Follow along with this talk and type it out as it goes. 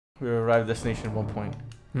We arrived at destination 1 point.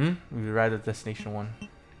 Hmm? We arrived at destination 1.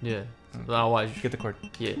 Yeah. Now watch. Get the cord.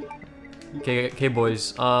 Yeah. Okay,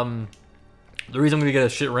 boys. The reason I'm gonna get a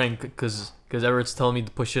shit rank, cause Everett's telling me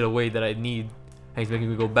to push shit away that I need, and he's making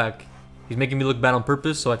me go back. He's making me look bad on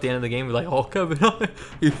purpose, so at the end of the game, we're like, oh, Kevin,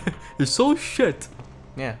 you're so shit.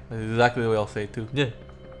 Yeah, that's exactly the way I'll say it too. Yeah.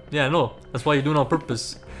 Yeah, I know. That's why you're doing it on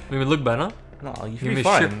purpose. Make me look bad, huh? No, you should Give be me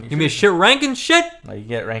fine. give me a shit rank and shit. No, you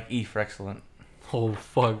get rank E for excellent. Oh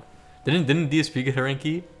fuck! Didn't DSP get a rank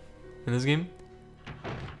E in this game?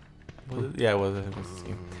 Was it? Yeah, it was. I think it was this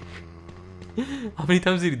game. How many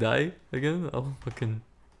times did he die again? Oh fucking!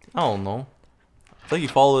 I don't know. It's like he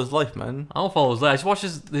followed his life, man. I don't follow his life. I just watch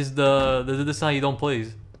this this is how you don't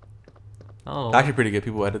plays. I don't know. Actually, pretty good.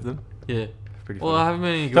 People edit them. Yeah. Pretty Well, I haven't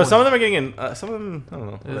many. So some of them are getting in. Some of them, I don't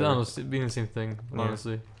know. I don't know. It's being the same thing, Yeah.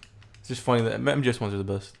 honestly. It's just funny that MGS ones are the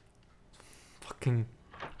best. Fucking.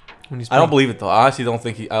 When he's I don't believe it though. I honestly don't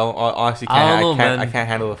think he. I honestly can't. I don't know, man. I can't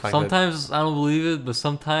handle the fact sometimes I don't believe it, but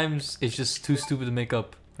sometimes it's just too stupid to make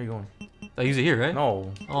up. Where you going? I use it here, right?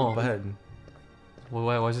 No. Oh. Go ahead.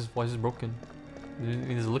 Well, why is this broken? I mean,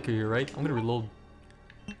 there's a liquor here, right? I'm gonna reload.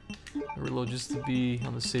 Reload just to be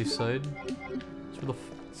on the safe side. Where the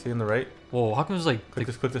See on the right. Whoa, how come there's like Click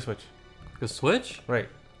the switch. a switch? Right.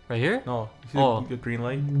 Right here? No. You see Oh. the green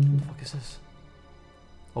light? What the fuck is this?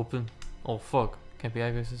 Open. Oh fuck. Can't be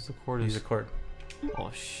activated. The cord Use is. the cord.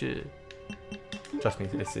 Oh shit. Trust me,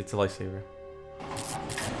 it's a lifesaver.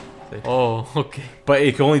 See? Oh, okay. But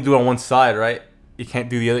you can only do it on one side, right? You can't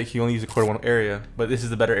do the other. You can only use the cord in one area. But this is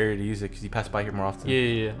the better area to use it because you pass by here more often.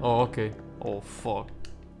 Yeah. Oh, okay. Oh fuck.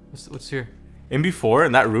 What's here? In before,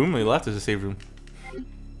 in that room, on the left is a save room.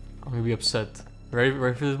 I'm gonna be upset. Ready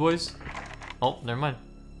for this, boys? Oh, never mind.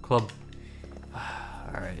 Club.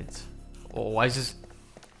 Alright. Oh, why is this?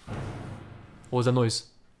 What was that noise?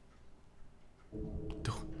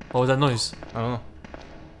 What was that noise? I don't know.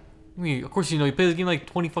 I mean, of course you know, you play this game like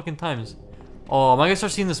 20 fucking times. Oh, am I gonna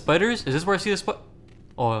start seeing the spiders? Is this where I see the spider?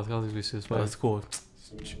 Oh, I think we see the Oh, spiders. that's cool.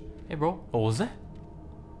 Hey, bro. Oh, what was that?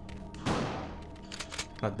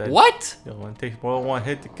 Not dead. What? Yo, it takes more than one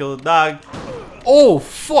hit to kill the dog. Oh,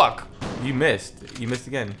 fuck. You missed. You missed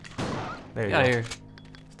again. There you Get out go. of here.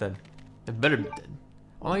 It's dead. It better be dead.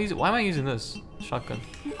 Why am I using this? Shotgun.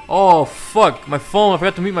 Oh, fuck. My phone. I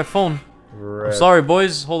forgot to mute my phone. I'm sorry,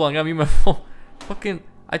 boys. Hold on. I gotta mute my phone. Fucking.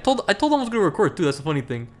 I told them I was gonna record too. That's the funny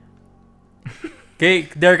thing. Okay,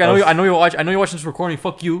 Derek. I know you're watching this recording.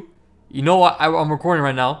 Fuck you. You know what? I'm recording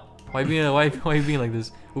right now. Why are you being like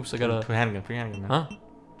this? Oops, I gotta. Free handgun, man. Huh?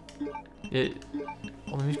 Yeah.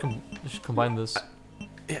 Oh, let me just combine this.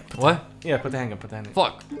 Yeah. What? Yeah, put the handgun. Put the handgun.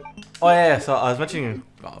 Fuck. Oh yeah. So I was mentioning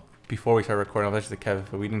before we started recording. I was mentioning to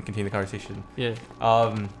Kev, but we didn't continue the conversation. Yeah.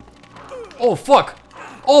 Oh fuck.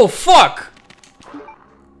 Oh fuck.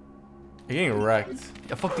 you're getting wrecked.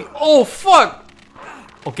 Yeah, fuck the. Oh fuck.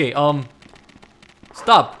 Okay.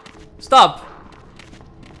 Stop. Stop.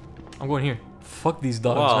 I'm going here. Fuck these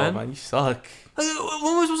dogs, Wow, man. you suck. What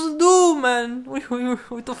am I supposed to do, man?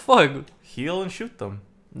 What the fuck? Heal and shoot them.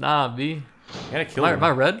 Nah, B. You gotta kill Am them. I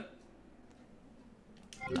red?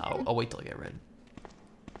 No, I'll wait till I get red.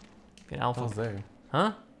 Okay, I don't What was fuck. there?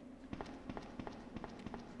 Huh?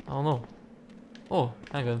 I don't know. Oh,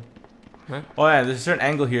 hang on. Right? Oh yeah, there's a certain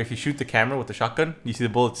angle here. If you shoot the camera with the shotgun, you see the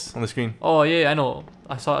bullets on the screen. Oh yeah, I know.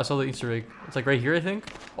 I saw the Easter egg. It's like right here, I think.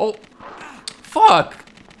 Oh, fuck!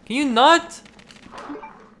 Can you not?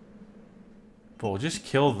 Bro, just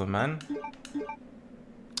kill them, man.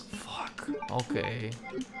 Fuck. Okay.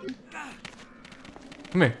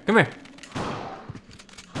 Come here. Come here.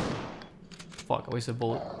 Fuck! I wasted a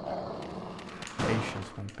bullet. Patience,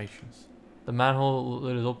 man, patience. The manhole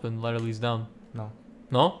lid is open. Ladder leads down. No.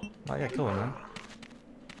 No? Oh yeah, kill them, man.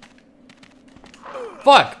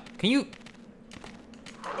 Fuck! Can you?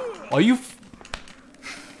 Are you?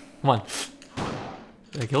 Come on.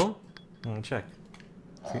 Did I kill him? I'm gonna check.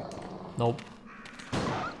 See? Nope.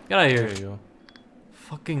 Get out of here. There you go.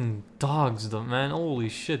 Fucking dogs, though, man. Holy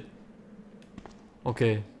shit.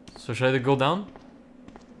 Okay. So should I go down?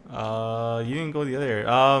 You didn't go the other area.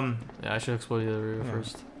 Yeah, I should explore the other area Yeah.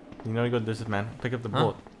 first. You know you go. There's this man. Pick up the Huh?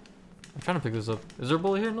 bullet. I'm trying to pick this up. Is there a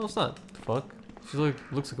bullet here? No, it's not. The fuck? She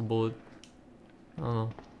looks like a bullet. I don't know.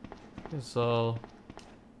 Guess I'll.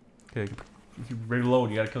 Okay, if you reload,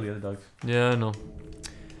 you gotta kill the other dogs. Yeah, I know.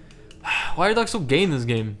 Why are dogs so gay in this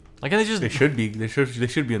game? Why can't they just? They should be. They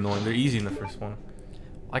should be annoying. They're easy in the first one.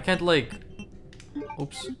 I can't like.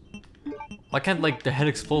 Oops. Why can't like the head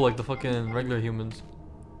explode like the fucking regular humans?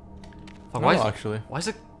 Fuck, No, actually. Why is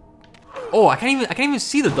it? Oh, I can't even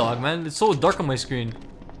see the dog, man. It's so dark on my screen.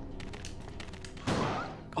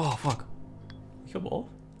 Oh fuck. You kill both?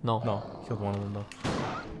 No. No, killed one of them though.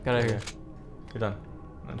 Get out of here. You're done.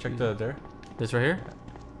 And check the there. This right here?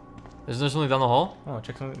 Isn't there something down the hall? Oh,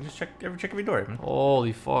 check something. Just check every door. Man.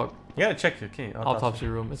 Holy fuck. You gotta check. Okay. Autopsy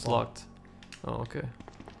room. It's locked. Oh, okay.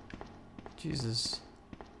 Jesus.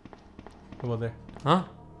 What about there? Huh?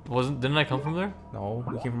 Didn't I come from there? No,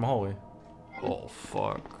 we came from a hallway. Oh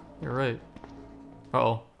fuck. You're right.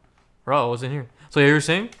 Uh-oh. Bro, I wasn't here. So yeah, you were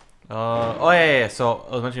saying? Oh yeah. So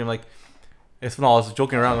I was mentioning like, I was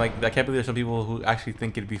joking around. Like I can't believe there's some people who actually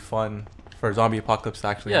think it'd be fun for a zombie apocalypse to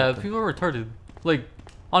actually. Yeah, happen. people are retarded. Like,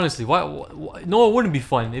 honestly, why? No, it wouldn't be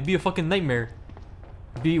fun. It'd be a fucking nightmare.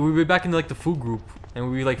 We'd be back in like the food group, and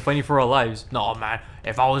we'd be like fighting for our lives. No, man.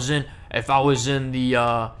 If I was in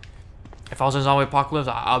zombie apocalypse,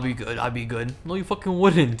 I'll be good. I'd be good. No, you fucking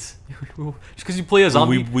wouldn't. Just because you play a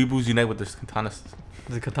zombie. Weeboos unite with the katanas.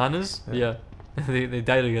 The katanas? Yeah. they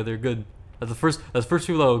die together. Good. That's the first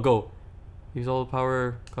people that will go. Use all the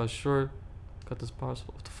power. Cause short. Cut this power.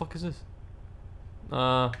 What the fuck is this? You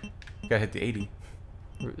gotta hit the 80.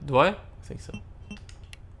 Do I? I think so.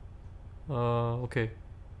 Okay.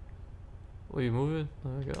 Will you move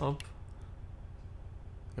it? Get up.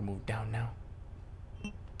 You move down now.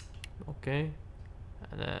 Okay.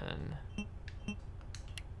 And then.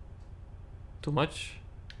 Too much?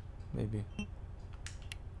 Maybe.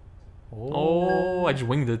 Oh, I just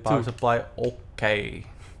winged it Power too. supply. Okay.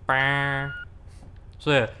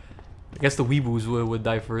 So yeah, I guess the weeboos would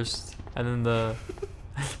die first, and then the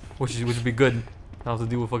which would be good. I don't have to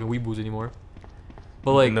deal with fucking weeboos anymore.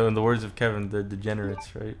 But like, in the words of Kevin, they're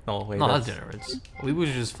degenerates, right? No, wait. No, not degenerates. Weeboos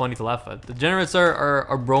are just funny to laugh at. Degenerates are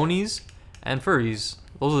bronies and furries.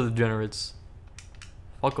 Those are the degenerates.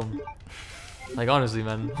 Fuck them. Like honestly,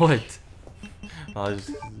 man, what? No, it's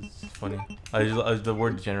funny. The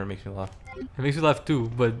word degenerate makes me laugh. It makes me laugh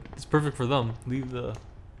too, but it's perfect for them. Leave the.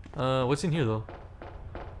 What's in here though?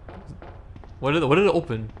 What did it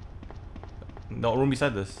open? No, room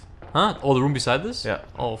beside this. Huh? Oh, the room beside this? Yeah.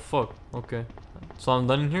 Oh fuck. Okay. So I'm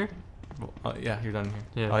done in here? Yeah, you're done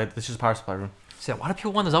here. Yeah. Oh, this is power supply room. So why do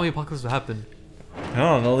people want the zombie apocalypse to happen? I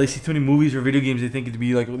don't know. They see too many movies or video games. They think it'd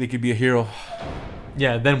be like they could be a hero.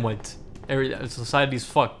 Yeah. Then what? Society's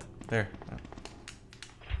fucked. There.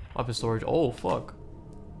 Weapon storage. Oh fuck.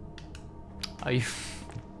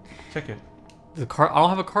 Check it. The card. I don't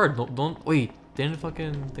have a card. Don't wait. Didn't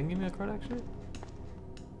fucking thing give me a card actually?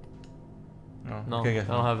 No, Okay, I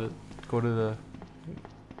don't have it. Go to the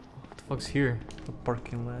What the fuck's here?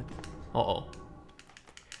 parking lot. Uh-oh.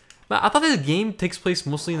 Man, I thought this game takes place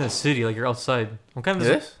mostly in the city, like you're outside. I'm kind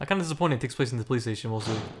of disappointed it takes place in the police station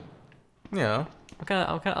mostly. Yeah.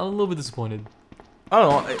 I'm a little bit disappointed. I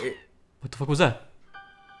don't know. What the fuck was that?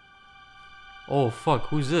 Oh fuck,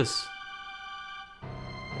 who's this?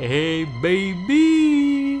 Hey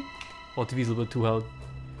baby! Oh, TV's a little bit too loud.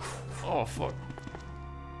 Oh fuck.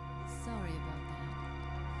 Sorry about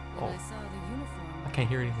that. Oh. When I saw the uniform, I can't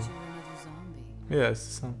hear anything. you were another zombie. Yeah, it's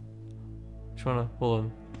the same. Trying to hold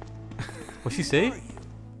on. What'd she say?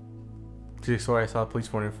 Gee, sorry, I saw a police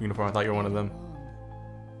uniform. I thought you were one of them.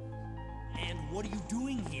 And what are you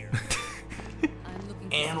doing here? I'm looking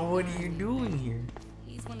for And some what guy. are you doing here?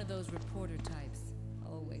 He's one of those reporter types,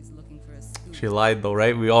 always looking for a scoop. She lied though,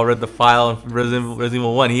 right? We all read the file in Resident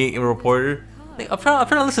Evil 1. He ain't a reporter. I'm trying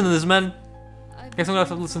to listen to this, man. I guess I'm gonna have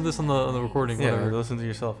to listen to this on the recording. Yeah, whatever. listen to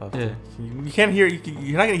yourself after. Yeah. You can't hear.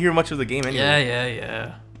 You're not gonna hear much of the game anyway.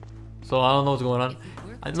 Yeah. So I don't know what's going on.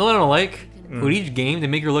 I know what I don't like. With each game, they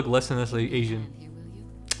make her look less and less like Asian. Here, will you?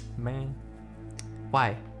 Man,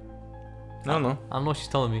 why? I don't know. I don't know what she's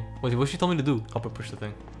telling me. What's she telling me to do? Help her push the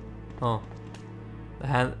thing. Oh, the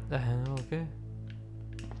hand. Okay.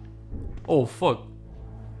 Oh fuck.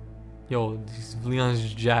 Yo,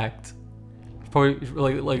 Leon's jacked. Probably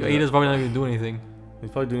like Ada's probably not even do anything. He's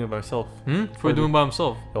probably doing it by himself. Probably doing it by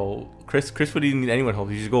himself. Yo, Chris wouldn't need anyone help.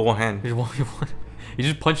 You just go one hand. You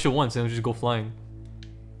just punch it once and it'll just go flying.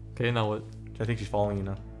 Okay, now what? I think she's following you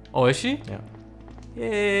now. Oh, is she? Yeah.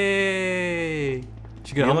 Yay! She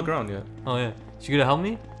You gonna can help? look around, yeah. Oh yeah. She gonna help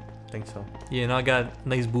me? I think so. Yeah, now I got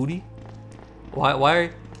nice booty. Why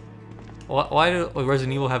do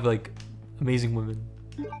Resident Evil have like amazing women?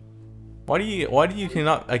 Why do you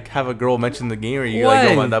cannot like have a girl mention the game or you like,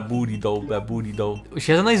 oh man, that booty though.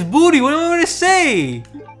 She has a nice booty. What do you want me to say?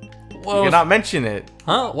 Well, You cannot mention it.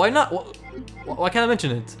 huh? Why not? Why can't I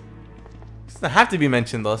mention it? It doesn't have to be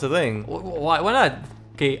mentioned though. That's the thing. Why not?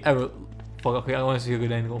 Okay, fuck. Okay, I want to see a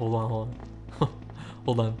good angle. Hold on.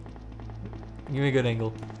 Hold on. Give me a good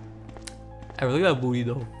angle. Look at that booty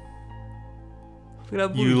though. Look at that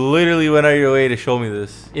booty. You literally went out of your way to show me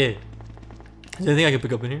this. Yeah. Is there anything I can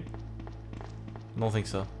pick up in here? I don't think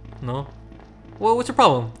so. No. Well, what's your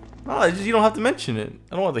problem? No, it's just you don't have to mention it.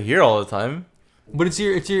 I don't want to hear all the time. But it's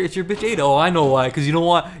your bitch Ada. Oh, I know why. Cause you don't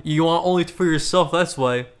want only for yourself. That's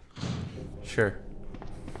why. Sure.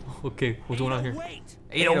 Okay, what's going on here? Wait.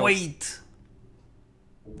 Ada, wait.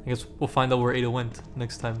 I guess we'll find out where Ada went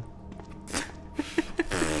next time.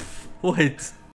 What?